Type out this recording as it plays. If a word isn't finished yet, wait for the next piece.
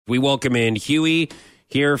We welcome in Hewey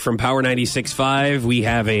here from Power 96.5. We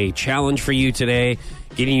have a challenge for you today,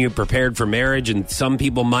 getting you prepared for marriage. And some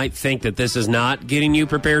people might think that this is not getting you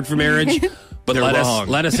prepared for marriage, but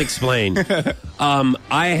let us explain.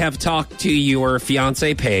 I have talked to your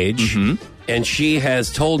fiance, Paige, and she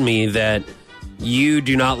has told me that you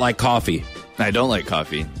do not like coffee. I don't like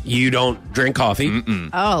coffee. You don't drink coffee?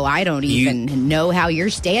 Oh, I don't even know how you're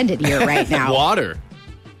standing here right now. Water.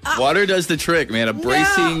 Water does the trick, man. A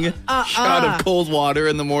bracing shot of cold water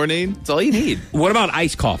in the morning. It's all you need. What about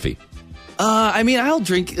iced coffee? I mean, I'll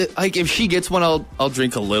drink, like, if she gets one, I'll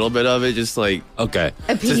drink a little bit of it, just like... Okay.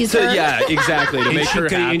 Appease her. Yeah, exactly, to make her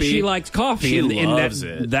happy. And she likes coffee. She and loves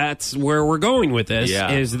it. That's where we're going with this,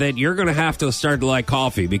 is that you're going to have to start to like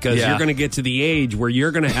coffee because you're going to get to the age where you're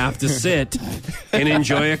going to have to sit and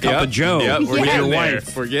enjoy a cup of joe with your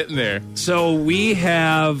wife. We're getting there. So we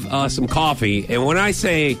have some coffee, and when I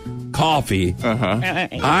say coffee,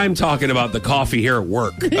 I'm talking about the coffee here at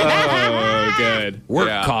work. Oh, good.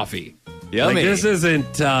 Work coffee. Yummy. Like, this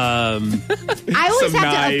isn't... I always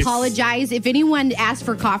have to apologize. If anyone asks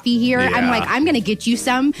for coffee here, I'm like, I'm going to get you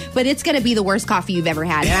some, but it's going to be the worst coffee you've ever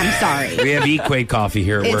had, and I'm sorry. We have Equate coffee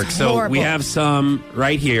here at work. So we have some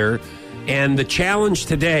right here. And the challenge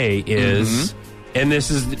today is, and this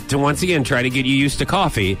is to once again try to get you used to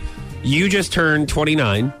coffee. You just turned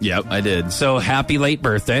 29. Yep, I did. So happy late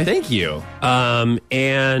birthday. Thank you. And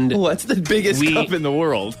that's the biggest cup in the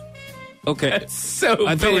world. Okay. That's so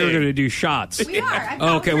I thought big. we were going to do shots. We are.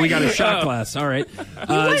 Okay, we got a shot glass. All right.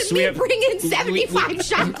 So we bring in 75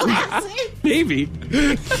 shot glasses. Maybe.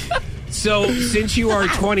 So since you are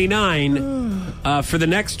 29, for the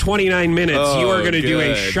next 29 minutes, you are going to do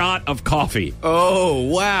a shot of coffee. Oh,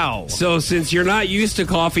 wow. So since you're not used to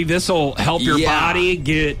coffee, this will help your body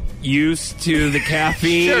get used to the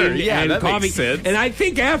caffeine and that coffee. Makes sense. And I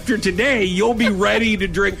think after today, you'll be ready to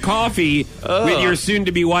drink coffee with your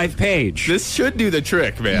soon-to-be wife, Paige. This should do the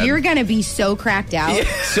trick, man. You're going to be so cracked out.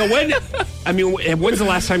 So when's the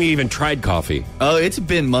last time you even tried coffee? Oh, it's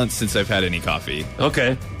been months since I've had any coffee.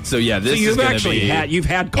 Okay. So this you've is going actually to be... you've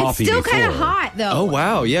had coffee before. before. It's still kind of hot, though. Oh,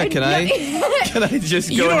 wow. Yeah, can I just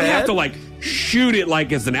go You don't ahead? have to, like, shoot it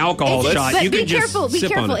like it's an alcohol shot. But you be can careful. just be sip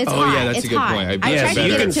careful. on it. It's Oh, hot. yeah, that's it's a good hot. point. I I bet tried to you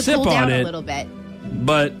get can it to sip cool on down it. a little bit.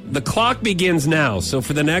 But the clock begins now. So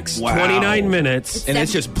for the next 29 minutes... And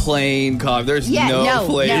it's just plain coffee. There's no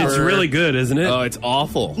flavor. It's really good, isn't it? Oh, it's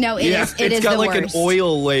awful. No, it is. It It's is got the like worst. an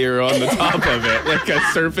oil layer on the top of it, like a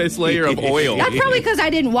surface layer of oil. That's probably because I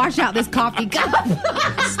didn't wash out this coffee cup.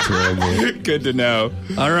 It's terrible. Good to know.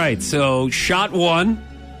 All right, so shot one.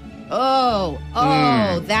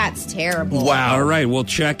 That's terrible. Wow. All right, we'll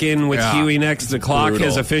check in with Hewey next. The clock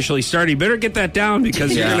has officially started. You better get that down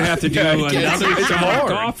because you're going to have to do another shot of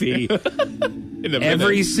coffee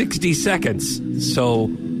every 60 seconds. So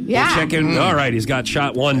we'll check in. All right, he's got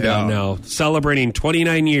shot one down now. Celebrating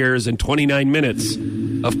 29 years and 29 minutes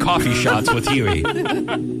of coffee shots with Hewey.